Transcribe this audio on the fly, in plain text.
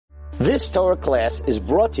This Torah class is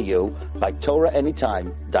brought to you by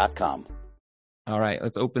TorahAnytime.com. All right,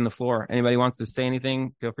 let's open the floor. Anybody wants to say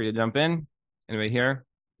anything, feel free to jump in. Anybody here?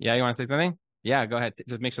 Yeah, you want to say something? Yeah, go ahead.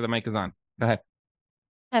 Just make sure the mic is on. Go ahead.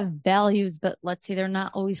 Have values, but let's say they're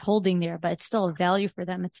not always holding there, but it's still a value for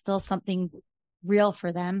them. It's still something real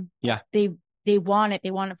for them. Yeah. They want it. They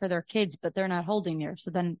want it for their kids, but they're not holding there. So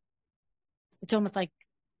then it's almost like,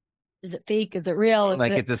 is it fake? Is it real?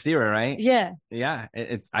 It's a stira, right? Yeah. Yeah.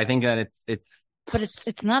 I think that it's. But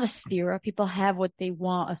it's not a stira. People have what they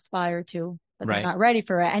want, aspire to, but right. They're not ready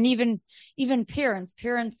for it. And even parents,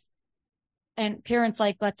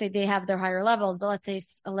 like, let's say they have their higher levels, but let's say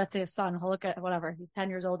a son, he'll look at whatever, he's 10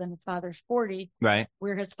 years old and his father's 40. Right.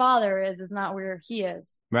 Where his father is not where he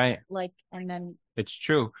is. Right. And then. It's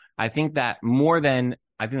true. I think that more than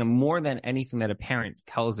anything that a parent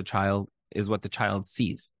tells a child is what the child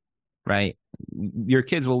sees. Right. Your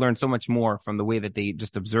kids will learn so much more from the way that they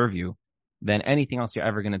just observe you than anything else you're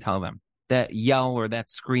ever going to tell them. That yell or that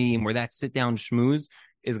scream or that sit down schmooze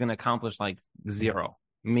is going to accomplish like 0,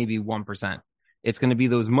 maybe 1%. It's going to be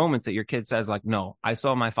those moments that your kid says like, no, I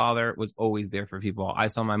saw my father was always there for people. I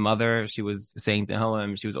saw my mother. She was saying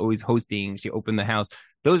Tehillim. She was always hosting. She opened the house.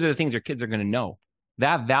 Those are the things your kids are going to know.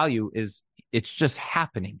 That value it's just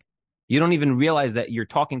happening. You don't even realize that you're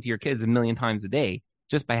talking to your kids 1,000,000 times a day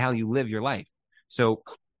just by how you live your life. So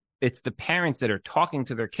it's the parents that are talking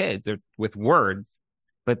to their kids with words,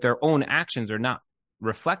 but their own actions are not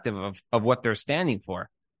reflective of what they're standing for.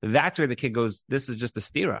 That's where the kid goes, this is just a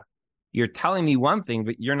stira. You're telling me one thing,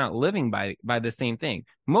 but you're not living by the same thing.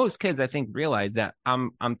 Most kids, I think, realize that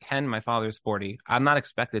I'm 10, my father's 40. I'm not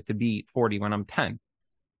expected to be 40 when I'm 10.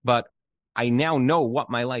 But I now know what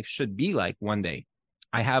my life should be like one day.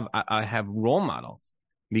 I have role models.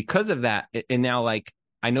 Because of that, and now like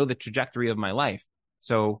I know the trajectory of my life.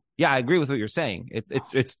 So yeah, I agree with what you're saying.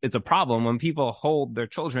 It's a problem when people hold their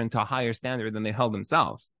children to a higher standard than they held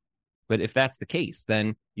themselves. But if that's the case,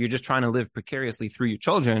 then you're just trying to live precariously through your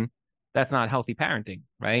children. That's not healthy parenting,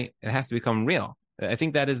 right? It has to become real. I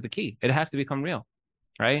think that is the key. It has to become real,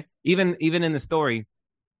 right? Even in the story,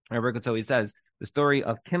 Rabbi Kotzeli says the story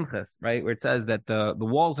of Kimchas, right, where it says that the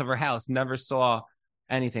walls of her house never saw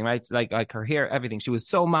anything, right? Like her hair, everything. She was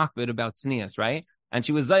so makbid about tznius, right? And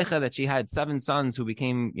she was zaycha that she had 7 sons who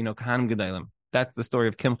became, Kahanim Gedalim. That's the story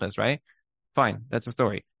of Kimchas, right? Fine, that's the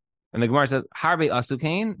story. And the Gemara says, Harbe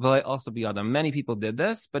asukain, v'lei also biyadam. Many people did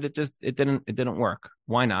this, but it didn't work.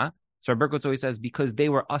 Why not? So Rabbi Kotzeli says, because they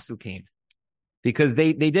were asukain. Because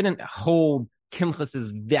they didn't hold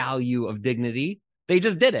Kimchas's value of dignity. They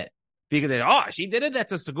just did it. Because she did it,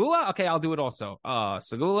 that's a segula? Okay, I'll do it also.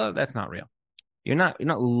 Segula, that's not real. You're not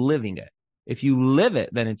living it. If you live it,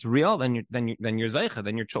 then it's real. Then you're zaycha.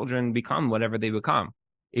 Then your children become whatever they become.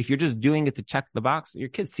 If you're just doing it to check the box, your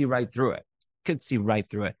kids see right through it. Kids see right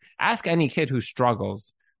through it. Ask any kid who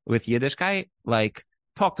struggles with Yiddishkeit,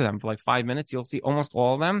 talk to them for 5 minutes. You'll see almost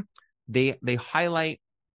all of them. They highlight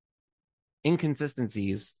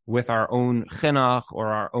inconsistencies with our own chinuch or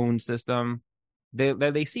our own system.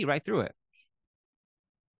 They see right through it.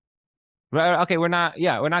 Right? Okay, we're not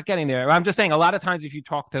getting there. I'm just saying a lot of times if you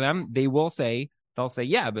talk to them, they'll say,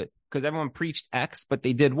 yeah, but because everyone preached X, but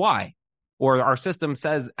they did Y, or our system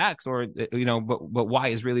says X, or, but Y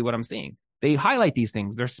is really what I'm seeing. They highlight these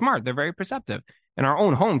things. They're smart. They're very perceptive. In our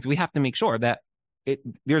own homes, we have to make sure that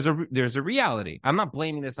there's a reality. I'm not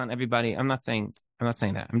blaming this on everybody. I'm not saying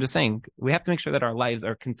that. I'm just saying we have to make sure that our lives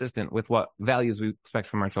are consistent with what values we expect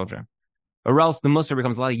from our children. Or else the Musar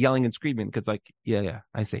becomes a lot of yelling and screaming because yeah,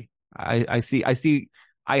 I see. I see.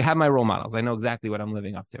 I have my role models. I know exactly what I'm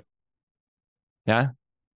living up to. Yeah.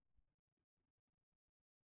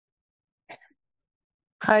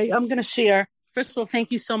 Hi, I'm going to share. First of all,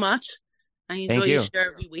 thank you so much. I enjoy your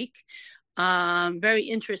share every week. Very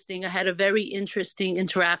interesting. I had a very interesting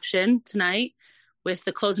interaction tonight with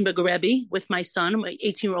the Klosenberger Rebbe, with my son, my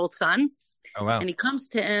 18-year-old son. Oh, wow. And he comes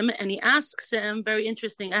to him and he asks him, very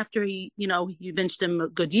interesting, after he wished him a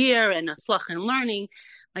good year and a tzlach in learning.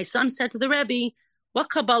 My son said to the Rebbe, what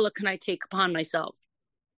Kabbalah can I take upon myself?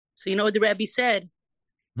 So you know what the Rebbe said?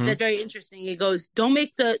 He said, very interesting. He goes, don't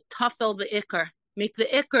make the tafel the ikar. Make the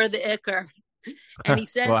ikar the ikar. And he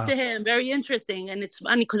says to him, very interesting. And it's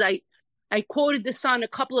funny because I quoted the son a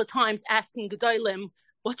couple of times asking Gedalim,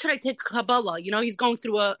 what should I take Kabbalah? He's going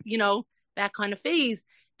through that kind of phase.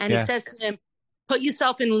 And he says to him, put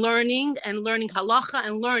yourself in learning halacha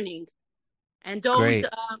and learning. And don't, it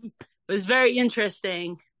was very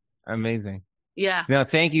interesting. Amazing. Yeah. No,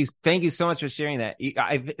 thank you. Thank you so much for sharing that.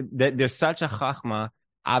 There's such a chachma.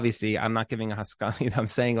 Obviously, I'm not giving a haskell. I'm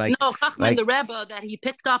saying no chachma, the Rebbe that he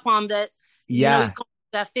picked up on that. Yeah. He's going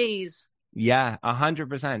that phase. Yeah,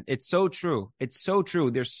 100%. It's so true. It's so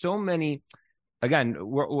true. There's so many. Again,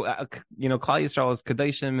 Klal Yisrael is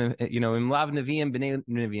Kadeshim, Imlav Neviim, B'nai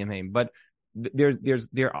Neviim. But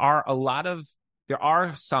there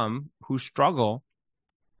are some who struggle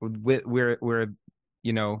with where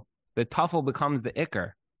the tuffle becomes the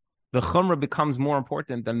ikar. The chumrah becomes more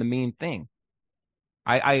important than the main thing.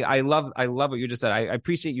 I love what you just said. I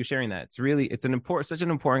appreciate you sharing that. It's such an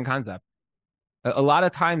important concept. A lot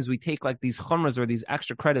of times we take like these chumras or these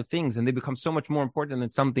extra credit things and they become so much more important than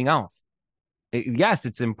something else. Yes,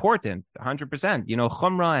 it's important, 100%.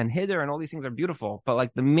 Chumrah and hiddur and all these things are beautiful, but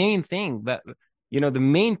like the main thing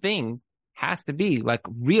has to be like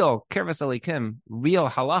real kirvas elikim, real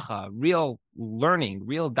halacha, real learning,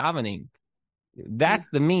 real davening. That's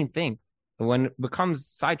the main thing. When it becomes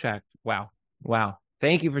sidetracked, wow.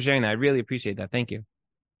 Thank you for sharing that. I really appreciate that. Thank you.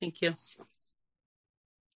 Thank you.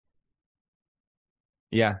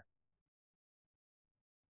 Yeah.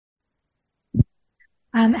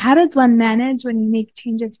 How does one manage when you make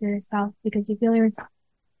changes for yourself because you feel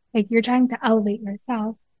you're trying to elevate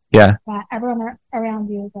yourself? Yeah. But everyone around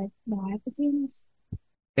you is like, no, I have to change.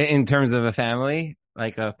 In terms of a family,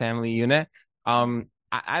 like a family unit,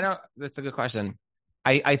 I don't. That's a good question.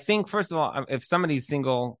 I think first of all, if somebody's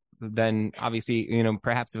single, then obviously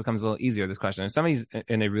perhaps it becomes a little easier. This question. If somebody's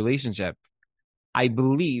in a relationship, I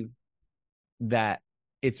believe that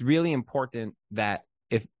it's really important that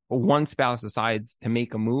if one spouse decides to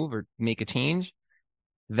make a move or make a change,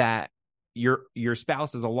 that your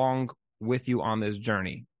spouse is along with you on this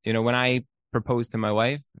journey. When I proposed to my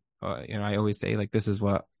wife, I always say like, this is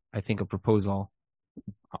what I think a proposal.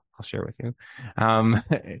 I'll share with you.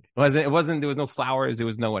 It wasn't, there was no flowers. There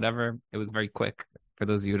was no whatever. It was very quick. For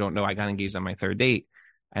those of you who don't know, I got engaged on my third date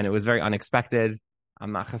and it was very unexpected.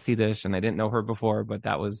 I'm not Hasidish and I didn't know her before, but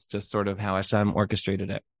that was just sort of how Hashem orchestrated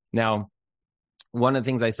it. Now, one of the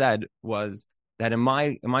things I said was that in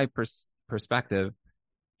my perspective,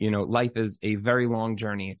 life is a very long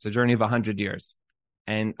journey. It's a journey of 100 years.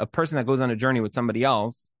 And a person that goes on a journey with somebody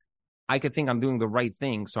else, I could think I'm doing the right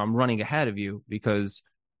thing. So I'm running ahead of you because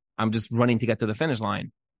I'm just running to get to the finish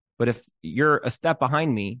line. But if you're a step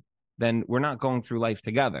behind me, then we're not going through life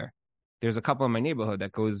together. There's a couple in my neighborhood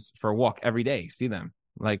that goes for a walk every day. See them,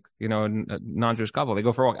 like, a non-Jewish couple. They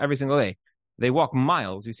go for a walk every single day. They walk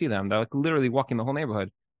miles. You see them. They're like literally walking the whole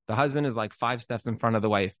neighborhood. The husband is like 5 steps in front of the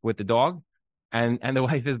wife with the dog. And the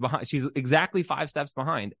wife is behind. She's exactly 5 steps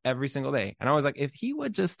behind every single day. And I was like, if he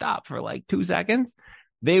would just stop for like 2 seconds,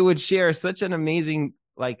 they would share such an amazing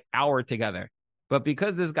like hour together. But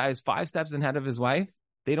because this guy is 5 steps ahead of his wife,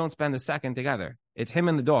 they don't spend a second together. It's him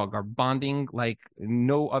and the dog are bonding like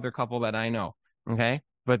no other couple that I know. Okay.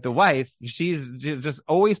 But the wife, she's just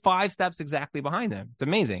always 5 steps exactly behind him. It's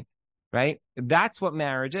amazing, right? That's what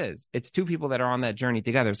marriage is. It's 2 people that are on that journey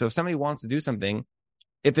together. So if somebody wants to do something,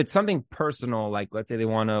 if it's something personal, like let's say they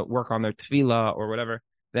want to work on their tefillah or whatever,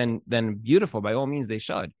 then beautiful. By all means, they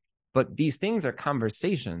should. But these things are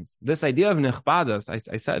conversations. This idea of nechbadas,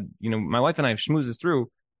 I said, my wife and I have schmoozed this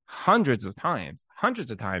through hundreds of times,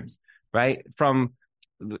 right? From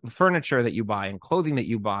furniture that you buy and clothing that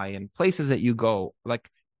you buy and places that you go. Like,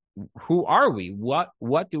 who are we? What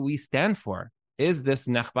do we stand for? Is this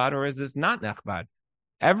nechbad or is this not nechbad?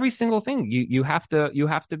 Every single thing you have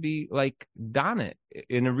to be like done it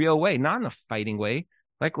in a real way, not in a fighting way.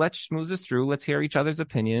 Like, let's schmooze this through. Let's hear each other's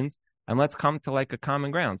opinions and let's come to like a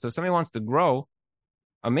common ground. So if somebody wants to grow,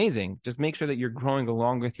 amazing. Just make sure that you're growing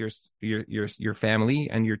along with your family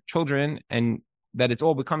and your children, and that it's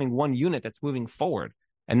all becoming one unit that's moving forward,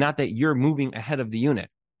 and not that you're moving ahead of the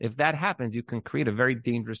unit. If that happens, you can create a very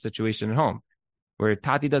dangerous situation at home, where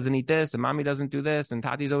Tati doesn't eat this and Mommy doesn't do this, and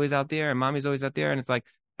Tati's always out there and Mommy's always out there, and it's like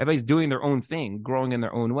everybody's doing their own thing, growing in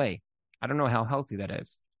their own way. I don't know how healthy that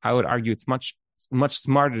is. I would argue it's much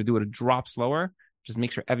smarter to do it a drop slower. Just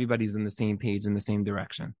make sure everybody's in the same page, in the same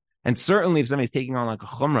direction. And certainly if somebody's taking on like a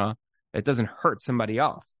chumrah, it doesn't hurt somebody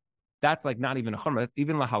else. That's like not even a chumrah.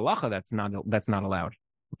 Even la halacha, that's not allowed.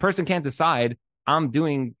 A person can't decide, I'm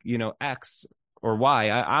doing, X or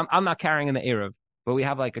Y. I'm not carrying in the Erev, but we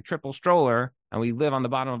have like a triple stroller and we live on the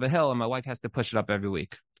bottom of a hill and my wife has to push it up every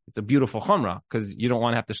week. It's a beautiful chumrah because you don't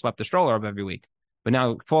want to have to schlep the stroller up every week. But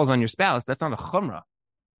now it falls on your spouse. That's not a chumrah.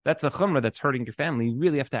 That's a chumrah that's hurting your family. You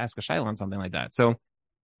really have to ask a shayla on something like that. So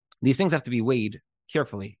these things have to be weighed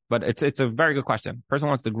carefully, but it's a very good question. Person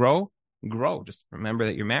wants to grow. Just remember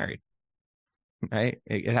that you're married, right?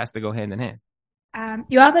 It has to go hand in hand.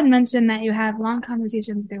 You often mention that you have long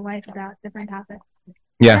conversations with your wife about different topics.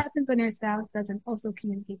 Yeah. What happens when your spouse doesn't also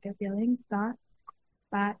communicate their feelings, thoughts?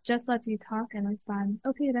 that just lets you talk and respond,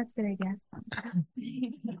 okay, that's a good idea.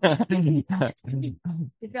 You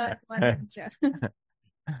feel like one show.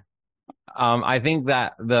 I think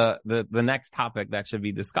that the next topic that should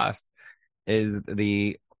be discussed is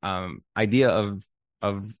the idea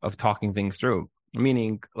of talking things through,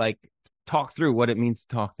 meaning like talk through what it means to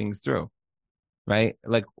talk things through, right?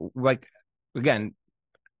 Like again,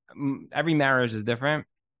 every marriage is different,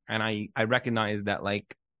 and I recognize that,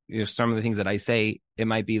 like, some of the things that I say, it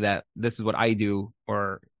might be that this is what I do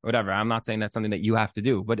or whatever. I'm not saying that's something that you have to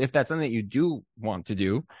do, but if that's something that you do want to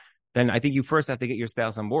do, then I think you first have to get your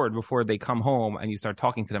spouse on board before they come home and you start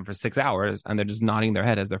talking to them for 6 hours and they're just nodding their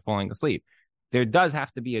head as they're falling asleep. There does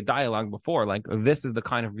have to be a dialogue before, like, this is the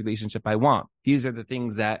kind of relationship I want. These are the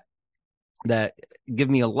things that give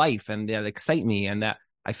me a life and that excite me and that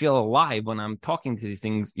I feel alive when I'm talking to these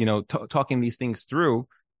things, talking these things through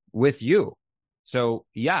with you. So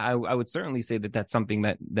yeah, I would certainly say that that's something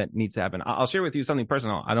that needs to happen. I'll share with you something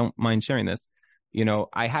personal. I don't mind sharing this.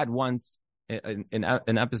 I had once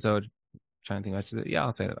an episode, I'm trying to think about it. Yeah,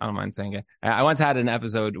 I'll say it. I don't mind saying it. I once had an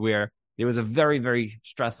episode where it was a very, very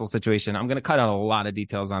stressful situation. I'm going to cut out a lot of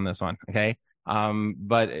details on this one. Okay.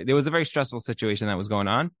 But there was a very stressful situation that was going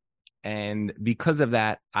on. And because of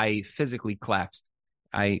that, I physically collapsed.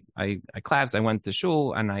 I collapsed. I went to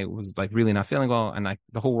shul and I was like really not feeling well. And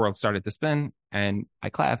the whole world started to spin and I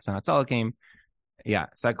collapsed and Hatzalah came. Yeah.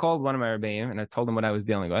 So I called one of my rebbeim and I told him what I was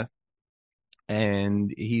dealing with.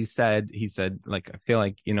 And he said, like, I feel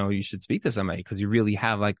like, you should speak to somebody because you really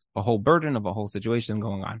have like a whole burden of a whole situation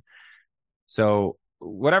going on. So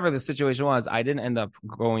whatever the situation was, I didn't end up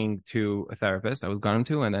going to a therapist. I was going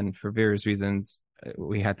to, and then for various reasons,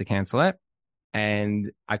 we had to cancel it.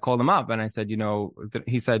 And I called him up and I said,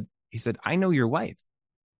 he said, I know your wife.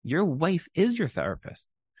 Your wife is your therapist.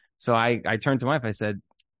 So I turned to my wife. I said,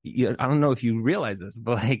 I don't know if you realize this,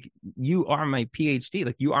 but like, you are my PhD.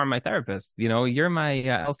 Like, you are my therapist. You're my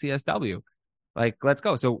LCSW. Like, let's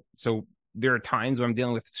go. So there are times where I'm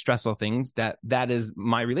dealing with stressful things that is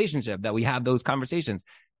my relationship, that we have those conversations.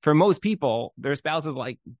 For most people, their spouse is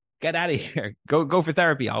like, get out of here. Go for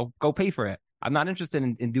therapy. I'll go pay for it. I'm not interested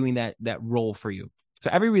in doing that role for you. So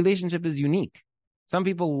every relationship is unique. Some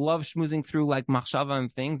people love schmoozing through like machshava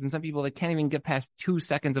and things, and some people, they can't even get past 2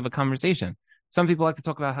 seconds of a conversation. Some people like to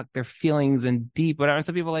talk about their feelings and deep, whatever. And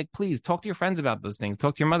some people like, please talk to your friends about those things.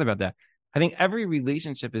 Talk to your mother about that. I think every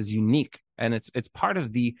relationship is unique. And it's part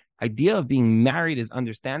of the idea of being married is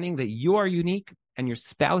understanding that you are unique and your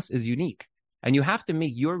spouse is unique. And you have to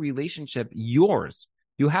make your relationship yours.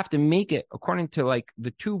 You have to make it according to like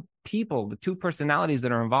the two people, the two personalities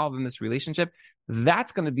that are involved in this relationship.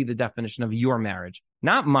 That's going to be the definition of your marriage,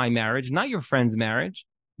 not my marriage, not your friend's marriage,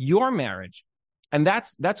 your marriage. And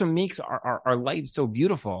that's what makes our life so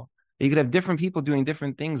beautiful. You could have different people doing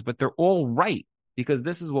different things, but they're all right because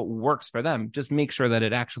this is what works for them. Just make sure that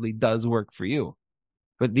it actually does work for you.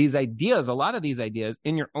 But these ideas, a lot of these ideas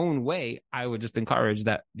in your own way, I would just encourage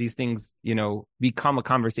that these things, become a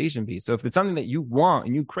conversation piece. So if it's something that you want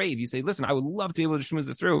and you crave, you say, listen, I would love to be able to schmooze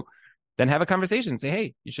this through, then have a conversation. Say,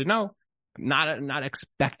 hey, you should know, I'm not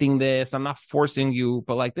expecting this. I'm not forcing you,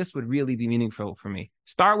 but like, this would really be meaningful for me.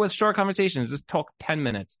 Start with short conversations. Just talk 10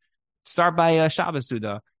 minutes. Start by Shabbos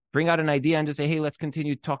Suda. Bring out an idea and just say, hey, let's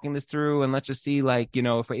continue talking this through. And let's just see, like,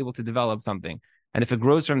 if we're able to develop something. And if it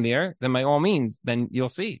grows from there, then by all means, then you'll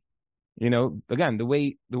see. Again, the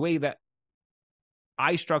way that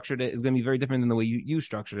I structured it is going to be very different than the way you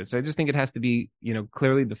structured it. So I just think it has to be,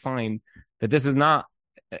 clearly defined that this is not,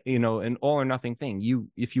 an all or nothing thing.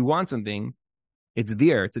 If you want something, it's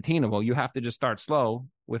there, it's attainable. You have to just start slow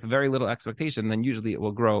with very little expectation. Then usually it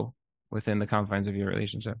will grow within the confines of your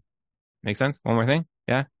relationship. Make sense? One more thing?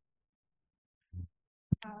 Yeah.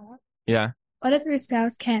 Yeah. What if your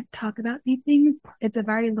spouse can't talk about these things? It's a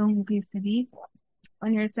very lonely place to be.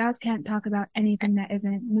 When your spouse can't talk about anything that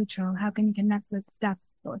isn't neutral, how can you connect with stuff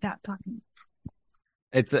without talking?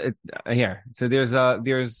 Here. So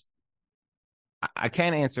there's I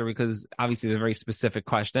can't answer because obviously it's a very specific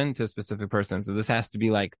question to a specific person. So this has to be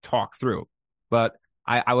like talk through. But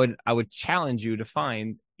I would challenge you to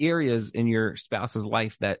find areas in your spouse's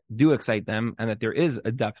life that do excite them and that there is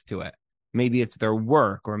a depth to it. Maybe it's their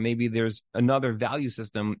work, or maybe there's another value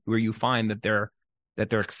system where you find that they're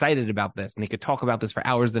excited about this and they could talk about this for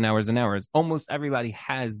hours and hours and hours. Almost everybody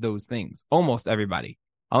has those things. Almost everybody,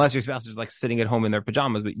 unless your spouse is like sitting at home in their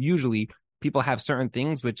pajamas. But usually people have certain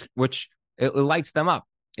things which it lights them up.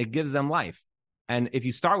 It gives them life. And if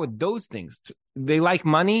you start with those things, they like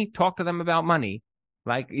money, talk to them about money.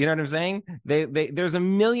 Like, you know what I'm saying? There's a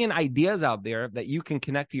million ideas out there that you can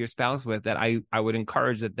connect to your spouse with that I would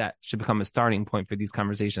encourage that should become a starting point for these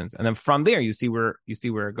conversations. And then from there, you see where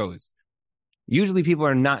it goes. Usually people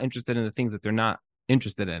are not interested in the things that they're not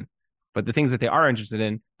interested in, but the things that they are interested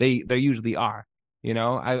in, they usually are. You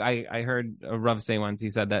know, I heard a Rav say once, he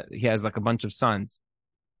said that he has like a bunch of sons,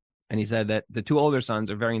 and he said that the two older sons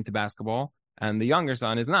are very into basketball and the younger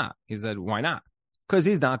son is not. He said, why not? Because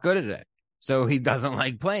he's not good at it. So he doesn't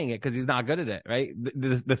like playing it because he's not good at it, right?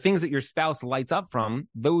 The things that your spouse lights up from,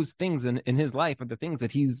 those things in his life are the things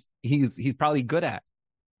that he's probably good at.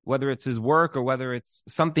 Whether it's his work or whether it's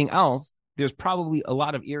something else, there's probably a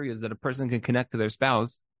lot of areas that a person can connect to their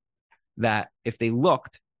spouse that if they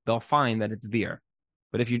looked, they'll find that it's there.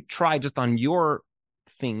 But if you try just on your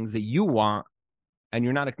things that you want and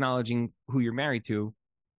you're not acknowledging who you're married to,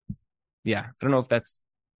 yeah, I don't know if that's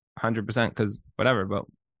 100% because whatever, but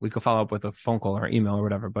we could follow up with a phone call or email or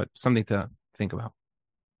whatever, but something to think about.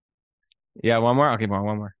 Yeah, one more? Okay, one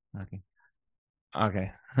more.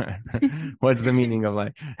 Okay. What's the meaning of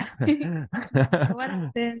like? What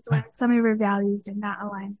happens when some of your values do not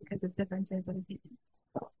align because of differences of opinion?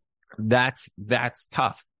 That's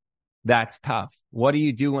tough. That's tough. What do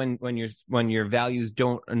you do when your values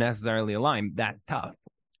don't necessarily align? That's tough.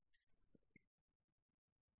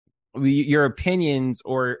 Your opinions,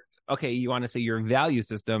 or okay, you want to say your value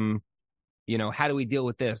system, you know, how do we deal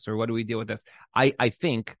with this, or what do we deal with this? I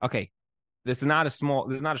think, okay, this is not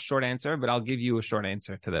a short answer, but I'll give you a short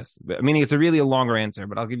answer to this. Meaning it's a really a longer answer,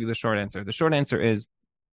 but I'll give you the short answer. The short answer is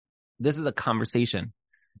this is a conversation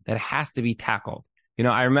that has to be tackled. You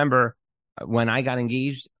know, I remember when I got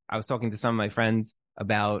engaged, I was talking to some of my friends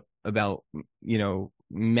about, you know,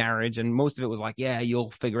 marriage, and most of it was like, yeah, you'll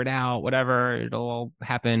figure it out, whatever, it'll all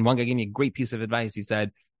happen. One guy gave me a great piece of advice. He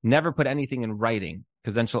said, never put anything in writing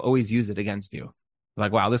because then she'll always use it against you.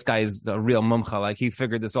 Like, wow, this guy is a real mumcha. Like, he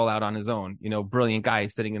figured this all out on his own. You know, brilliant guy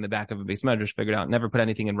sitting in the back of a base medrash, figured out, never put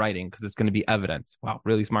anything in writing because it's going to be evidence. Wow,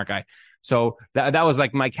 really smart guy. So that was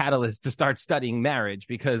like my catalyst to start studying marriage,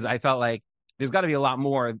 because I felt like there's got to be a lot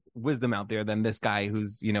more wisdom out there than this guy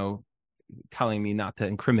who's, you know, telling me not to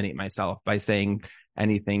incriminate myself by saying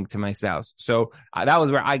anything to my spouse. So that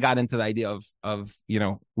was where I got into the idea of, you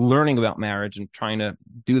know, learning about marriage and trying to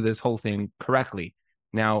do this whole thing correctly.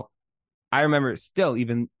 Now, I remember still,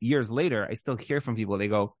 even years later, I still hear from people. They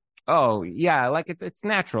go, "Oh, yeah, like it's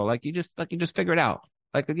natural. Like you just figure it out.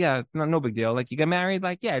 Like, yeah, it's no big deal. Like you get married.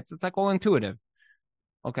 Like, yeah, it's like all intuitive."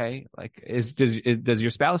 Okay, like does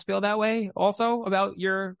your spouse feel that way also about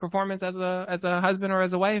your performance as a husband or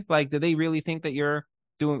as a wife? Like, do they really think that you're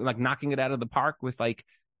doing, like, knocking it out of the park with like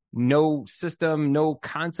no system, no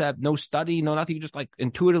concept, no study, no nothing? You just like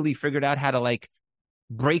intuitively figured out how to like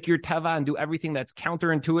break your teva and do everything that's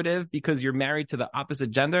counterintuitive because you're married to the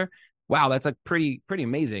opposite gender. Wow, that's like pretty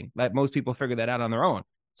amazing that most people figure that out on their own.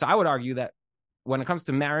 So I would argue that when it comes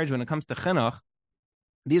to marriage, when it comes to chinuch,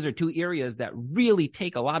 these are two areas that really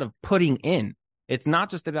take a lot of putting in. It's not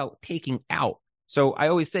just about taking out. So I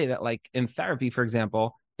always say that, like in therapy, for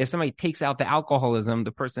example, if somebody takes out the alcoholism,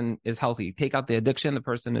 the person is healthy. Take out the addiction, the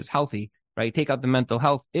person is healthy, right? Take out the mental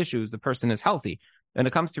health issues, the person is healthy. When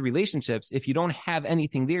it comes to relationships, if you don't have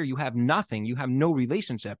anything there, you have nothing. You have no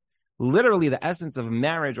relationship. Literally, the essence of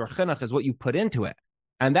marriage or chinuch is what you put into it.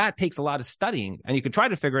 And that takes a lot of studying. And you could try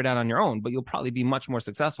to figure it out on your own, but you'll probably be much more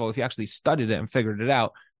successful if you actually studied it and figured it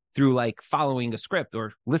out through like following a script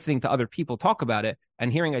or listening to other people talk about it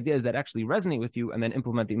and hearing ideas that actually resonate with you and then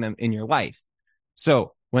implementing them in your life.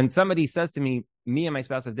 So when somebody says to me and my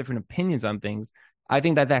spouse have different opinions on things, I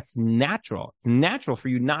think that that's natural. It's natural for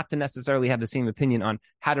you not to necessarily have the same opinion on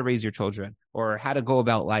how to raise your children or how to go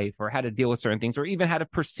about life or how to deal with certain things or even how to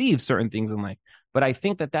perceive certain things in life. But I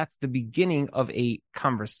think that that's the beginning of a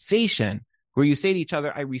conversation where you say to each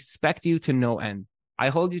other, I respect you to no end. I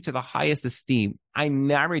hold you to the highest esteem. I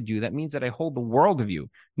married you. That means that I hold the world of you.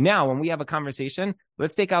 Now, when we have a conversation,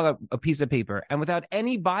 let's take out a piece of paper and without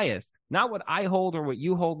any bias, not what I hold or what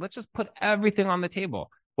you hold, let's just put everything on the table.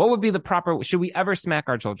 What would be the proper, should we ever smack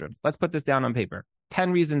our children? Let's put this down on paper.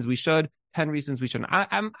 10 reasons we should, 10 reasons we shouldn't.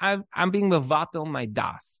 I'm being mevatel my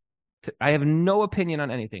das. I have no opinion on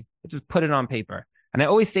anything. Let's just put it on paper. And I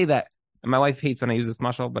always say that, and my wife hates when I use this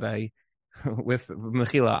mashal, but with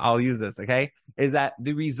Mechila, I'll use this, okay? Is that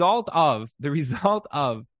the result of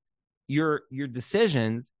your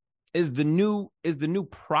decisions is the new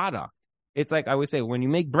product. It's like I always say, when you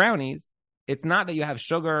make brownies, it's not that you have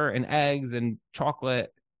sugar and eggs and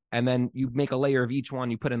chocolate and then you make a layer of each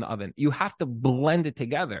one you put in the oven. You have to blend it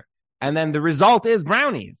together. And then the result is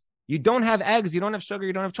brownies. You don't have eggs, you don't have sugar,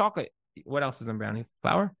 you don't have chocolate. What else is in brownies?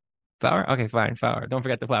 Flour? Flour? Okay, fine. Flour. Don't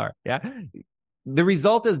forget the flour. Yeah. The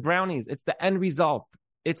result is brownies. It's the end result.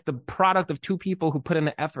 It's the product of two people who put in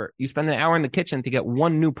the effort. You spend an hour in the kitchen to get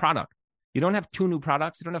one new product. You don't have two new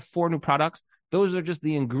products. You don't have four new products. Those are just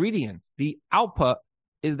the ingredients. The output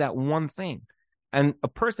is that one thing. And a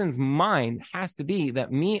person's mind has to be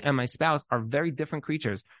that me and my spouse are very different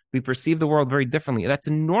creatures. We perceive the world very differently. That's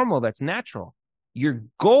normal. That's natural. Your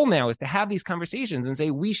goal now is to have these conversations and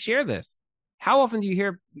say, we share this. How often do you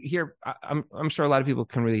hear, I'm sure a lot of people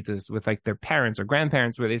can relate to this with like their parents or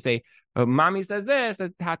grandparents where they say, oh, mommy says this,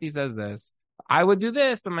 and Tati says this. I would do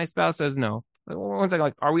this, but my spouse says no. One second,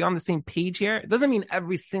 like, are we on the same page here? It doesn't mean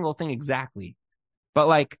every single thing exactly, but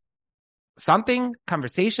like something,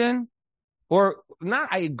 conversation, or not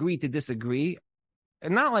I agree to disagree,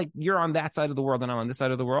 and not like you're on that side of the world and I'm on this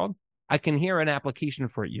side of the world. I can hear an application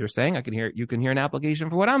for what you're saying. You can hear an application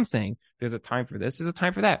for what I'm saying. There's a time for this. There's a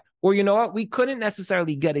time for that. Or you know what? We couldn't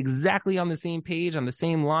necessarily get exactly on the same page, on the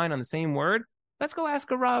same line, on the same word. Let's go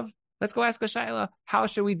ask a Rav. Let's go ask a Shaila. How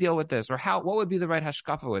should we deal with this? Or what would be the right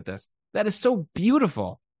hashkafa with this? That is so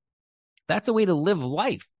beautiful. That's a way to live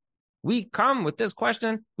life. We come with this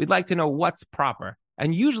question. We'd like to know what's proper.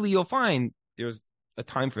 And usually you'll find there's a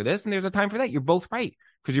time for this and there's a time for that. You're both right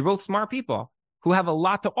because you're both smart people who have a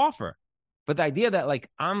lot to offer. But the idea that like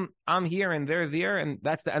I'm here and they're there and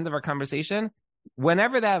that's the end of our conversation,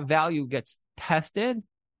 whenever that value gets tested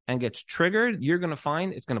and gets triggered, you're going to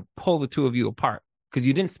find it's going to pull the two of you apart because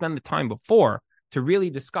you didn't spend the time before to really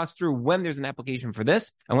discuss through when there's an application for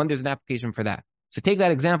this and when there's an application for that. So take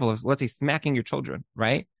that example of, let's say, smacking your children,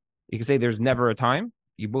 right? You can say there's never a time.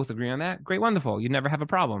 You both agree on that. Great, wonderful. You never have a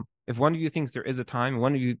problem. If one of you thinks there is a time,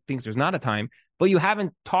 one of you thinks there's not a time, but you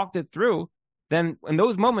haven't talked it through, then in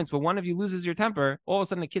those moments where one of you loses your temper, all of a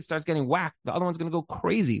sudden the kid starts getting whacked. The other one's going to go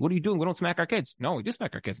crazy. What are you doing? We don't smack our kids. No, we do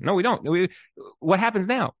smack our kids. No, we don't. What happens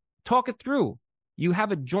now? Talk it through. You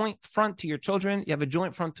have a joint front to your children. You have a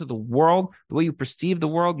joint front to the world. The way you perceive the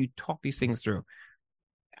world, you talk these things through.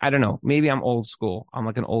 I don't know. Maybe I'm old school. I'm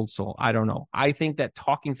like an old soul. I don't know. I think that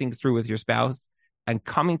talking things through with your spouse and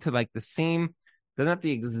coming to like the same, doesn't have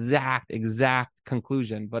the exact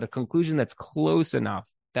conclusion, but a conclusion that's close enough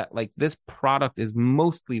that like this product is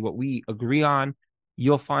mostly what we agree on,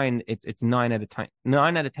 you'll find it's 9 out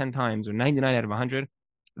of 10 times or 99 out of 100.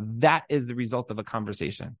 That is the result of a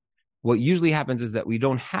conversation. What usually happens is that we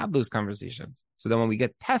don't have those conversations. So then when we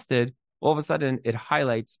get tested, all of a sudden it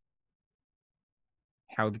highlights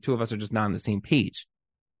how the two of us are just not on the same page.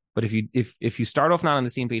 But if you start off not on the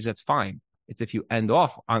same page, that's fine. It's if you end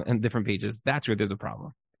off on different pages, that's where there's a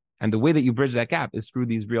problem. And the way that you bridge that gap is through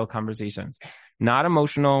these real conversations. Not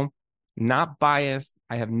emotional, not biased.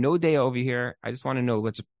 I have no day over here. I just want to know,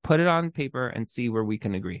 let's put it on paper and see where we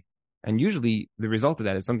can agree. And usually the result of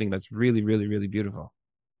that is something that's really, really, really beautiful.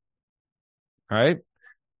 All right.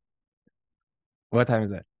 What time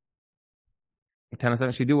is it?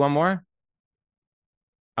 10:07. Should we do one more?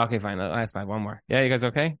 Okay, fine. Last 5. One more. Yeah, you guys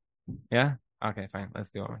okay? Yeah? Okay, fine.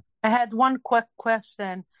 Let's do one more. I had one quick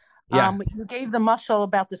question. Yes. You gave the mashal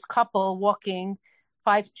about this couple walking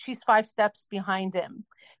she's 5 steps behind him.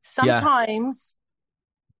 Sometimes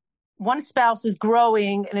one spouse is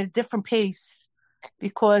growing at a different pace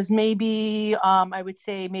because maybe, I would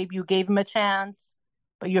say maybe you gave him a chance,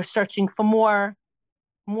 but you're searching for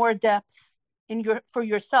more depth for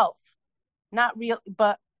yourself. Not real,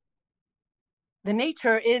 but the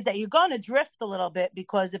nature is that you're going to drift a little bit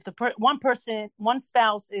because if one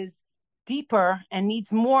spouse is deeper and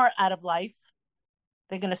needs more out of life,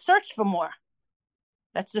 they're going to search for more.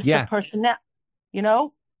 That's just the person that,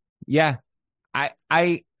 Yeah,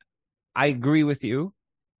 I agree with you.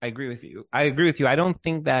 I agree with you. I don't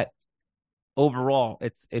think that overall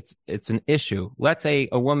it's an issue. Let's say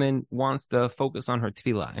a woman wants to focus on her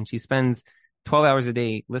tefillah and she spends 12 hours a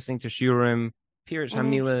day listening to shiurim, Pirush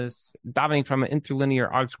Hamilas, davening from an interlinear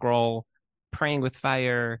art scroll, praying with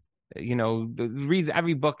fire, reads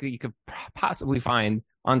every book that you could possibly find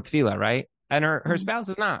on tefillah, right? And her spouse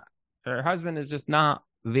is not. Her husband is just not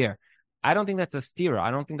there. I don't think that's a stira. I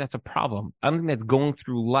don't think that's a problem. I don't think that's going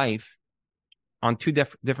through life on two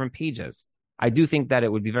different pages. I do think that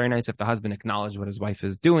it would be very nice if the husband acknowledged what his wife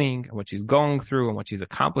is doing and what she's going through and what she's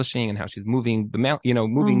accomplishing and how she's moving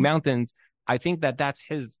moving mountains. I think that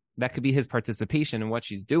that could be his participation in what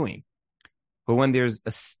she's doing. But when there's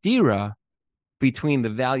a stira between the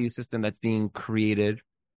value system that's being created,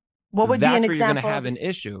 what would that's be an where example you're going to have an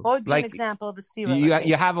issue. What would be an example of a stira?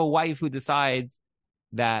 You have a wife who decides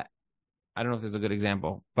that, I don't know if there's a good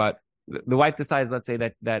example, but the wife decides, let's say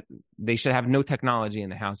that they should have no technology in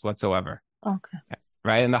the house whatsoever. Okay.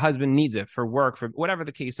 Right. And the husband needs it for work, for whatever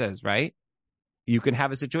the case is. Right. you can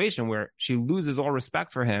have a situation where she loses all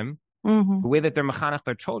respect for him. Mm-hmm. The way that they're mechanech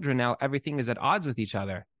their children now, everything is at odds with each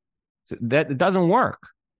other. So that it doesn't work.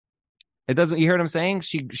 It doesn't. You hear what I'm saying?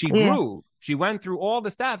 She grew. She went through all the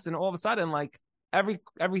steps, and all of a sudden, like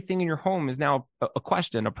everything in your home is now a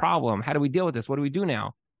question, a problem. How do we deal with this? What do we do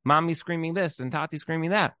now? Mommy's screaming this, and Tati's screaming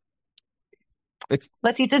that. It's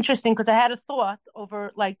interesting because I had a thought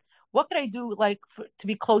over like, what could I do like to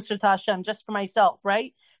be closer to Hashem just for myself,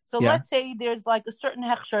 right? So let's say there's like a certain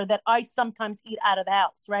hechsher that I sometimes eat out of the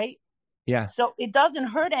house, right? Yeah. So it doesn't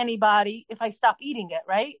hurt anybody if I stop eating it,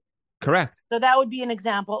 right? Correct. So that would be an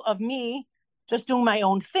example of me just doing my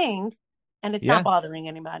own thing, and it's not bothering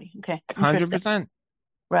anybody. Okay. 100%.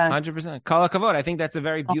 Right. 100%. Kol hakavod. I think that's a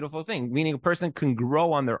very beautiful thing, meaning a person can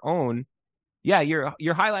grow on their own. Yeah, you're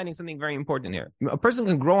highlighting something very important here. A person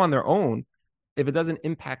can grow on their own if it doesn't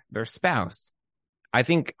impact their spouse. I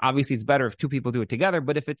think obviously it's better if two people do it together,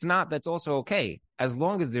 but if it's not, that's also okay, as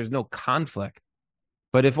long as there's no conflict.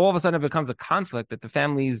 But if all of a sudden it becomes a conflict that the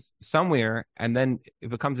family's somewhere and then it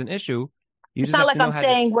becomes an issue, it's not like I'm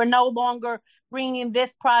saying we're no longer bringing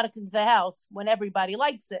this product into the house when everybody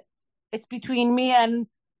likes it. It's between me and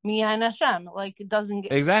Hashem. Like it doesn't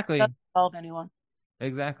involve anyone.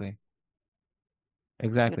 Exactly.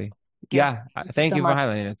 Yeah. Thank you for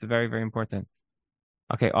highlighting it. It's very, very important.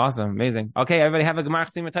 Okay, awesome. Amazing. Okay, everybody have a Gemar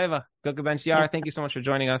Chasima Tova. Good Ben Shiar. Thank you so much for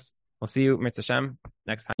joining us. We'll see you, Mitzvah Hashem,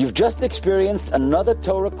 next time. You've just experienced another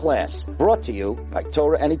Torah class brought to you by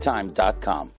TorahAnytime.com.